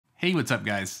Hey, what's up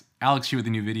guys? Alex here with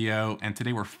a new video, and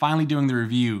today we're finally doing the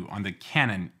review on the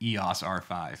Canon EOS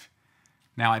R5.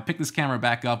 Now, I picked this camera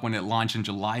back up when it launched in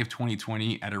July of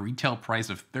 2020 at a retail price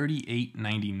of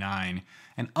 $38.99,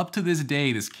 and up to this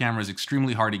day, this camera is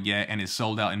extremely hard to get and is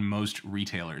sold out in most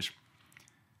retailers.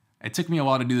 It took me a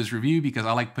while to do this review because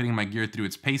I like putting my gear through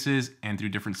its paces and through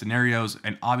different scenarios,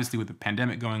 and obviously with the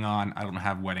pandemic going on, I don't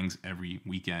have weddings every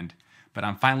weekend. But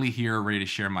I'm finally here ready to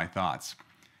share my thoughts.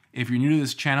 If you're new to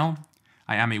this channel,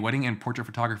 I am a wedding and portrait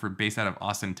photographer based out of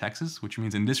Austin, Texas, which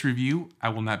means in this review, I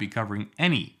will not be covering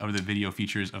any of the video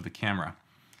features of the camera.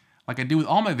 Like I do with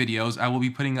all my videos, I will be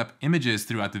putting up images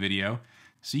throughout the video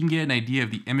so you can get an idea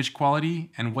of the image quality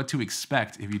and what to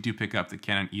expect if you do pick up the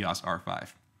Canon EOS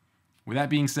R5. With that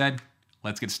being said,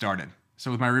 let's get started.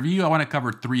 So with my review, I want to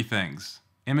cover three things: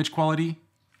 image quality,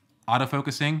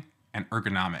 autofocusing, and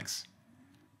ergonomics.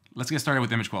 Let's get started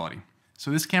with image quality. So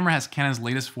this camera has Canon's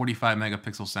latest 45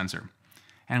 megapixel sensor.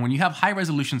 And when you have high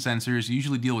resolution sensors, you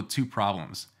usually deal with two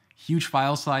problems: huge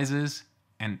file sizes,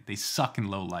 and they suck in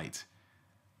low light.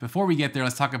 Before we get there,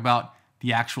 let's talk about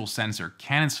the actual sensor.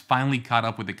 Canon's finally caught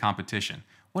up with the competition.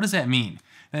 What does that mean?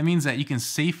 That means that you can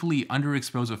safely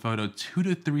underexpose a photo 2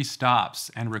 to 3 stops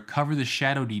and recover the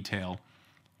shadow detail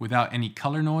without any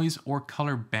color noise or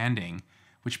color banding,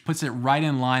 which puts it right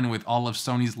in line with all of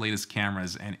Sony's latest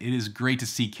cameras, and it is great to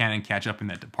see Canon catch up in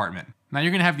that department. Now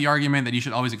you're gonna have the argument that you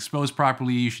should always expose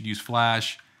properly, you should use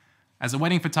flash. As a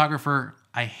wedding photographer,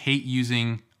 I hate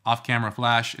using off-camera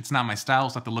flash. It's not my style,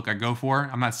 it's not the look I go for.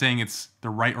 I'm not saying it's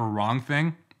the right or wrong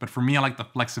thing, but for me, I like the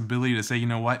flexibility to say, you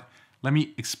know what? Let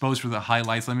me expose for the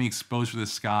highlights, let me expose for the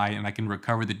sky, and I can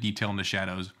recover the detail in the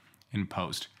shadows in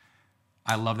post.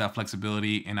 I love that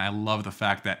flexibility, and I love the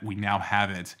fact that we now have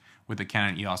it with the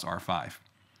Canon EOS R5.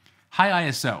 High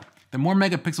ISO. The more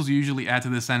megapixels you usually add to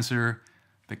the sensor,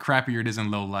 the crappier it is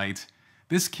in low light.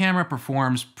 This camera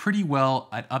performs pretty well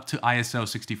at up to ISO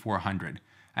 6400.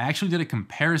 I actually did a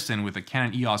comparison with the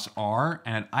Canon EOS R,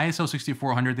 and at ISO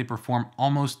 6400 they perform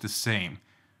almost the same,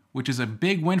 which is a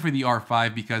big win for the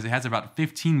R5 because it has about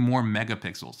 15 more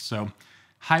megapixels. So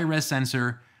high-res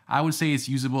sensor, I would say it's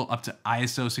usable up to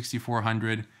ISO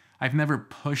 6400. I've never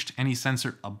pushed any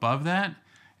sensor above that.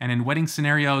 And in wedding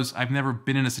scenarios, I've never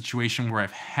been in a situation where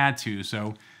I've had to,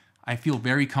 so I feel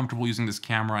very comfortable using this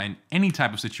camera in any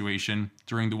type of situation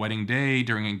during the wedding day,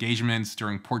 during engagements,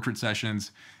 during portrait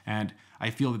sessions, and I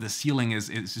feel that the ceiling is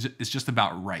just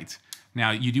about right.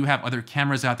 Now, you do have other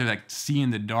cameras out there that see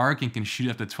in the dark and can shoot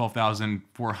up to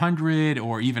 12,400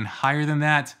 or even higher than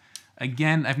that.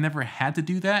 Again, I've never had to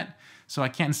do that, so I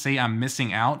can't say I'm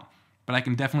missing out, but I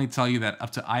can definitely tell you that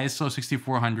up to ISO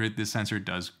 6400, this sensor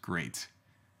does great.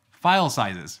 File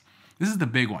sizes. This is the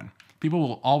big one. People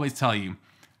will always tell you,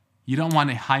 you don't want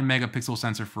a high megapixel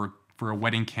sensor for a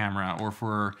wedding camera or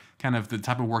for kind of the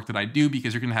type of work that I do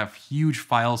because you're gonna have huge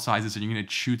file sizes and you're gonna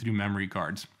chew through memory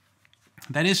cards.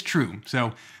 That is true.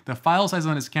 So the file size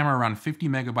on this camera are around 50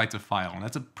 megabytes of file, and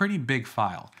that's a pretty big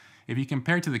file. If you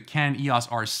compare it to the Canon EOS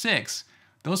R6,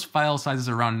 those file sizes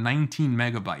are around 19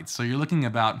 megabytes. So you're looking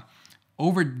about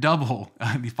over double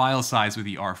the file size with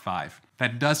the R5.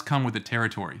 That does come with the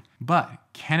territory. But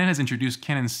Canon has introduced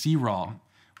Canon C-RAW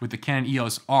with the Canon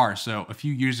EOS R, so a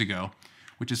few years ago,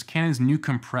 which is Canon's new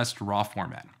compressed RAW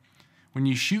format. When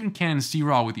you shoot in Canon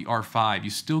C-RAW with the R5, you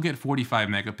still get 45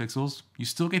 megapixels, you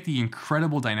still get the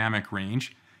incredible dynamic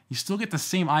range, you still get the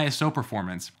same ISO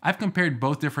performance. I've compared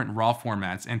both different RAW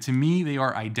formats, and to me, they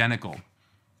are identical.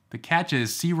 The catch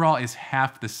is C-RAW is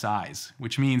half the size,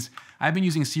 which means I've been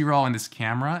using C-RAW in this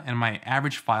camera and my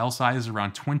average file size is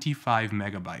around 25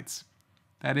 megabytes.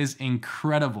 That is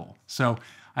incredible. So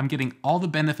I'm getting all the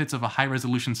benefits of a high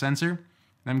resolution sensor,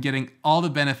 and I'm getting all the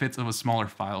benefits of a smaller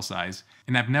file size,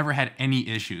 and I've never had any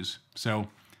issues. So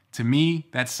to me,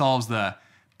 that solves the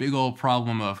big old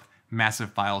problem of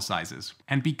massive file sizes.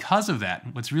 And because of that,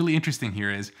 what's really interesting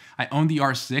here is I own the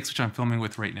R6, which I'm filming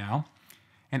with right now.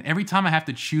 And every time I have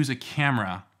to choose a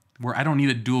camera where I don't need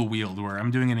a dual wield, where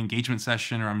I'm doing an engagement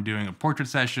session or I'm doing a portrait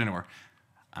session or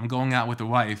I'm going out with a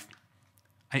wife,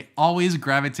 I always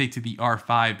gravitate to the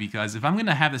R5 because if I'm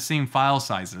gonna have the same file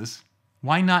sizes,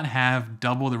 why not have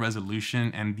double the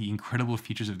resolution and the incredible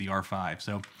features of the R5?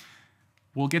 So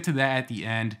we'll get to that at the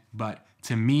end, but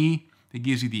to me, it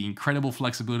gives you the incredible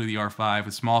flexibility of the R5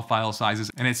 with small file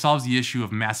sizes, and it solves the issue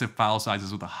of massive file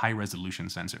sizes with a high resolution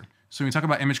sensor. So when we talk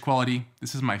about image quality,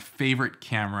 this is my favorite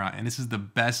camera, and this is the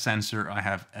best sensor I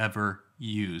have ever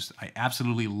used. I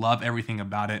absolutely love everything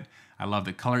about it. I love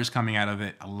the colors coming out of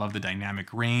it. I love the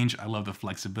dynamic range. I love the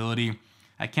flexibility.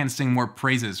 I can't sing more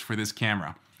praises for this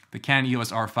camera. the Canon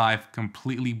EOS R5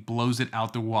 completely blows it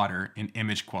out the water in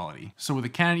image quality. So with the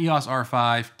Canon EOS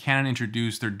R5, Canon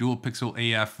introduced their dual pixel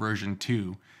AF version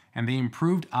 2, and they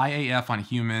improved IAF on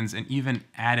humans and even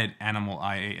added animal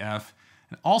IAF,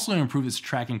 and also improved its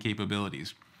tracking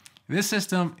capabilities. This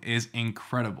system is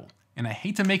incredible, and I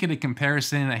hate to make it a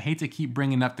comparison, and I hate to keep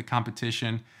bringing up the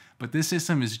competition, but this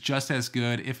system is just as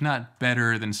good, if not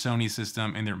better, than Sony's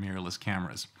system in their mirrorless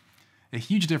cameras. The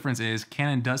huge difference is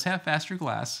Canon does have faster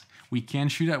glass, we can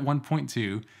shoot at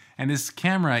 1.2, and this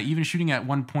camera, even shooting at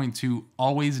 1.2,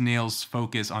 always nails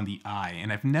focus on the eye,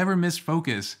 and I've never missed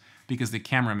focus because the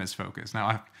camera missed focus. Now,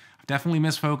 I've definitely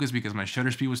missed focus because my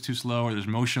shutter speed was too slow, or there's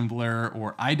motion blur,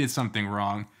 or I did something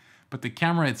wrong, but the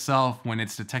camera itself, when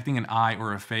it's detecting an eye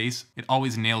or a face, it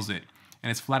always nails it,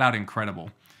 and it's flat out incredible.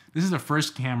 This is the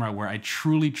first camera where I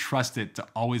truly trust it to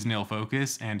always nail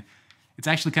focus, and it's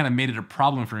actually kind of made it a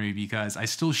problem for me because I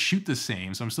still shoot the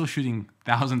same, so I'm still shooting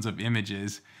thousands of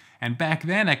images, and back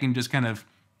then I can just kind of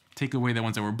take away the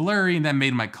ones that were blurry, and that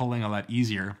made my culling a lot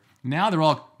easier. Now they're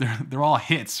all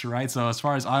hits, right? So as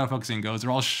far as autofocusing goes,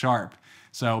 they're all sharp.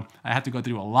 So I have to go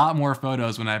through a lot more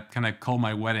photos when I kind of cull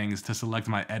my weddings to select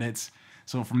my edits.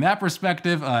 So from that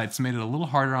perspective, it's made it a little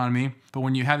harder on me. But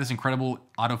when you have this incredible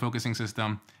autofocusing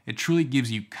system, it truly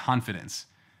gives you confidence.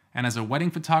 And as a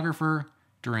wedding photographer,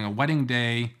 during a wedding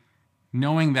day,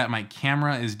 knowing that my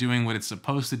camera is doing what it's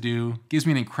supposed to do gives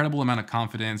me an incredible amount of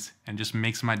confidence and just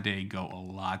makes my day go a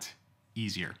lot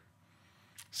easier.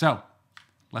 So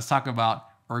let's talk about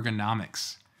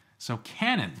ergonomics. So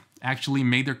Canon actually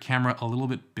made their camera a little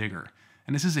bit bigger,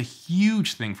 and this is a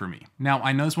huge thing for me. Now,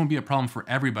 I know this won't be a problem for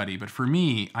everybody, but for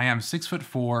me, I am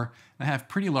 6'4", and I have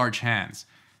pretty large hands.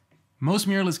 Most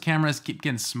mirrorless cameras keep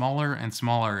getting smaller and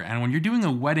smaller, and when you're doing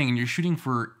a wedding and you're shooting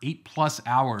for 8+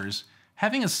 hours,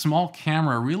 having a small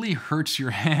camera really hurts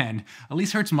your hand, at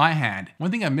least hurts my hand.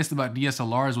 One thing I missed about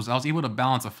DSLRs was I was able to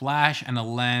balance a flash and a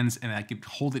lens, and I could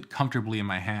hold it comfortably in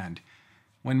my hand.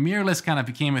 When mirrorless kind of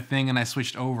became a thing and I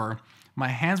switched over, my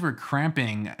hands were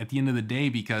cramping at the end of the day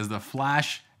because the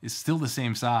flash is still the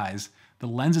same size, the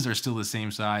lenses are still the same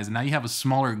size, and now you have a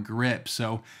smaller grip,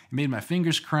 so it made my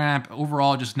fingers cramp.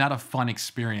 Overall, just not a fun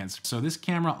experience. So this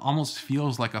camera almost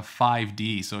feels like a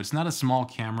 5D, so it's not a small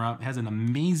camera. It has an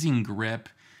amazing grip.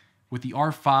 With the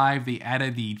R5, they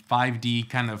added the 5D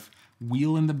kind of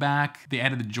wheel in the back, they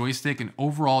added the joystick, and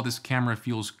overall this camera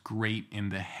feels great in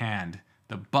the hand.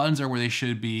 The buttons are where they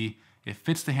should be, it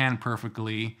fits the hand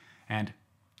perfectly, and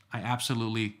I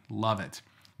absolutely love it.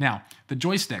 Now, the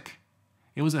joystick.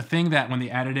 It was a thing that when they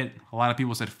added it, a lot of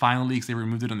people said finally because they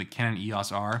removed it on the Canon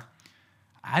EOS R.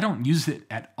 I don't use it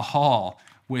at all.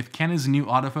 With Canon's new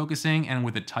autofocusing and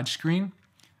with the touchscreen,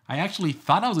 I actually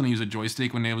thought I was going to use a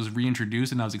joystick when it was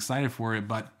reintroduced and I was excited for it,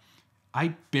 but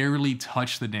I barely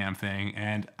touched the damn thing,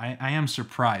 and I am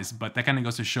surprised, but that kind of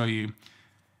goes to show you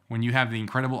when you have the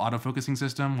incredible autofocusing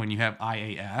system, when you have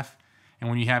IAF, and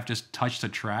when you have just touch to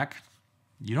track,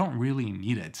 you don't really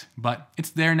need it. But it's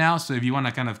there now, so if you want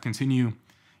to kind of continue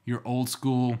your old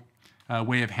school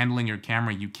way of handling your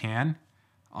camera, you can.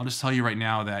 I'll just tell you right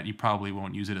now that you probably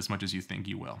won't use it as much as you think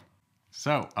you will.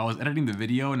 So I was editing the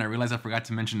video and I realized I forgot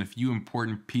to mention a few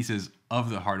important pieces of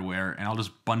the hardware, and I'll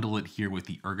just bundle it here with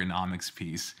the ergonomics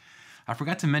piece. I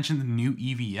forgot to mention the new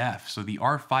EVF. So the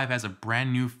R5 has a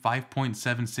brand new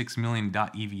 5.76 million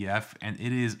dot EVF, and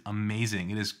it is amazing.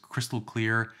 It is crystal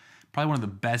clear, probably one of the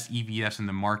best EVFs in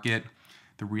the market.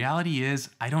 The reality is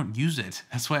I don't use it.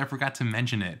 That's why I forgot to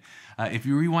mention it. If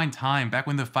you rewind time, back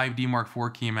when the 5D Mark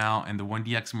IV came out and the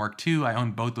 1DX Mark II, I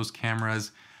owned both those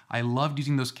cameras. I loved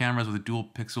using those cameras with a dual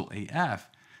pixel AF,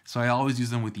 so I always use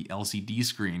them with the LCD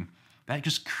screen. That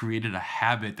just created a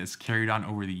habit that's carried on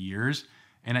over the years,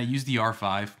 and I use the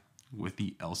R5 with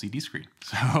the LCD screen.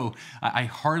 So I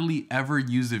hardly ever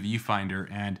use the viewfinder,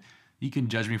 and you can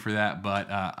judge me for that, but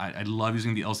I love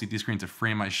using the LCD screen to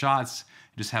frame my shots,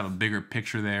 just have a bigger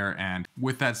picture there. And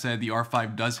with that said, the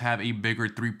R5 does have a bigger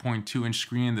 3.2-inch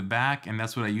screen in the back, and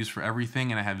that's what I use for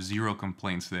everything, and I have zero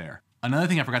complaints there. Another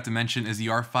thing I forgot to mention is the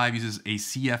R5 uses a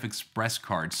CF Express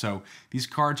card. So these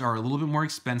cards are a little bit more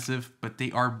expensive, but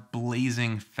they are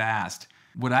blazing fast.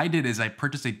 What I did is I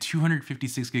purchased a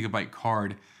 256 gigabyte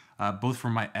card, both for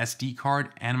my SD card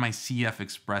and my CF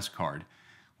Express card.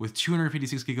 With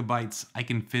 256 gigabytes, I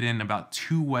can fit in about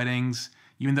 2 weddings,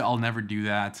 even though I'll never do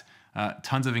that.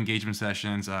 Tons of engagement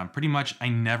sessions. Pretty much, I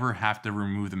never have to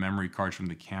remove the memory cards from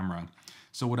the camera.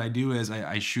 So what I do is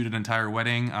I shoot an entire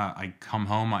wedding, I come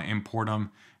home, I import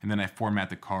them, and then I format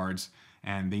the cards,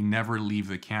 and they never leave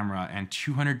the camera, and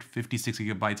 256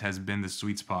 gigabytes has been the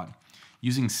sweet spot.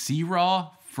 Using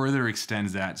C-RAW further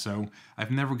extends that, so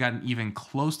I've never gotten even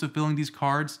close to filling these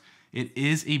cards. It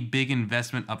is a big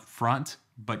investment up front,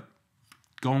 but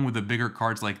going with the bigger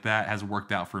cards like that has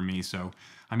worked out for me. So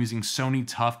I'm using Sony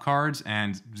Tough cards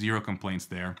and zero complaints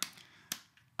there.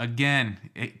 Again,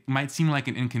 it might seem like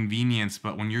an inconvenience,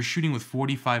 but when you're shooting with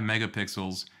 45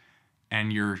 megapixels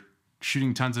and you're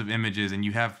shooting tons of images and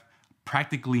you have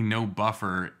practically no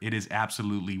buffer, it is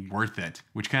absolutely worth it.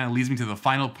 Which kind of leads me to the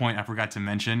final point I forgot to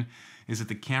mention, is that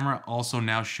the camera also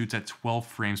now shoots at 12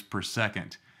 frames per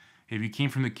second. If you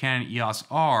came from the Canon EOS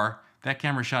R, that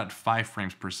camera shot at 5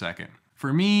 frames per second.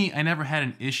 For me, I never had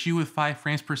an issue with 5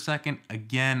 frames per second.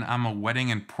 Again, I'm a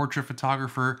wedding and portrait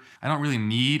photographer. I don't really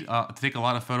need to take a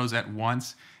lot of photos at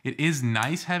once. It is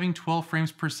nice having 12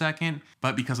 frames per second,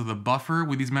 but because of the buffer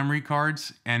with these memory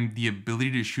cards and the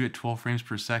ability to shoot at 12 frames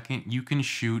per second, you can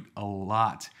shoot a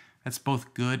lot. That's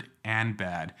both good and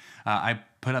bad. I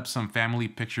put up some family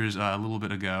pictures a little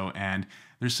bit ago, and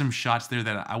there's some shots there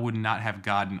that I would not have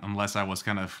gotten unless I was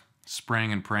kind of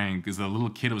spraying and praying, because the little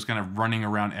kid was kind of running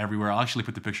around everywhere. I'll actually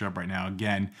put the picture up right now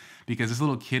again, because this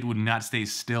little kid would not stay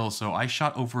still. So I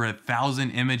shot over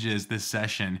 1,000 images this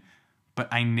session, but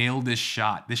I nailed this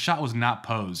shot. This shot was not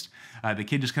posed. The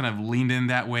kid just kind of leaned in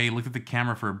that way, looked at the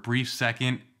camera for a brief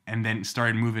second, and then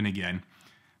started moving again.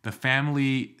 The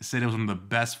family said it was one of the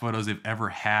best photos they've ever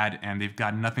had, and they've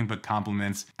got nothing but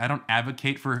compliments. I don't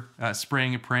advocate for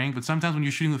spraying and praying, but sometimes when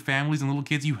you're shooting with families and little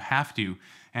kids, you have to.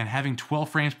 And having 12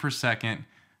 frames per second,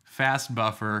 fast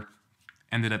buffer,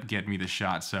 ended up getting me the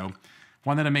shot. So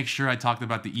wanted to make sure I talked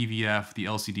about the EVF, the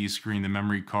LCD screen, the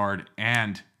memory card,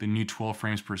 and the new 12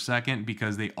 frames per second,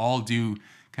 because they all do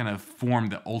kind of form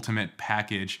the ultimate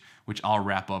package, which I'll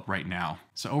wrap up right now.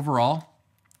 So overall,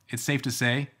 it's safe to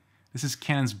say, this is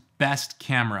Canon's best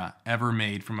camera ever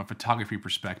made from a photography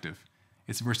perspective.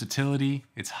 Its versatility,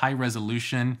 its high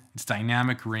resolution, its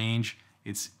dynamic range,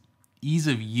 its ease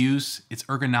of use, its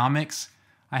ergonomics,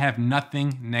 I have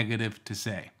nothing negative to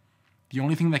say. The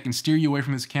only thing that can steer you away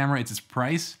from this camera is its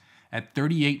price. At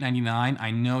 $38.99,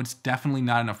 I know it's definitely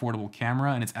not an affordable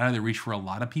camera and it's out of the reach for a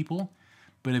lot of people,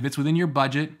 but if it's within your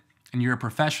budget and you're a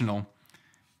professional,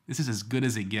 this is as good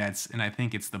as it gets, and I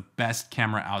think it's the best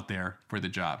camera out there for the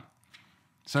job.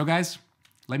 So guys,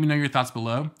 let me know your thoughts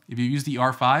below. If you use the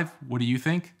R5, what do you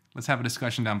think? Let's have a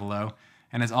discussion down below.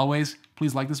 And as always,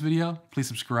 please like this video, please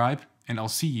subscribe, and I'll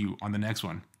see you on the next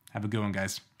one. Have a good one,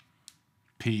 guys.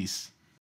 Peace.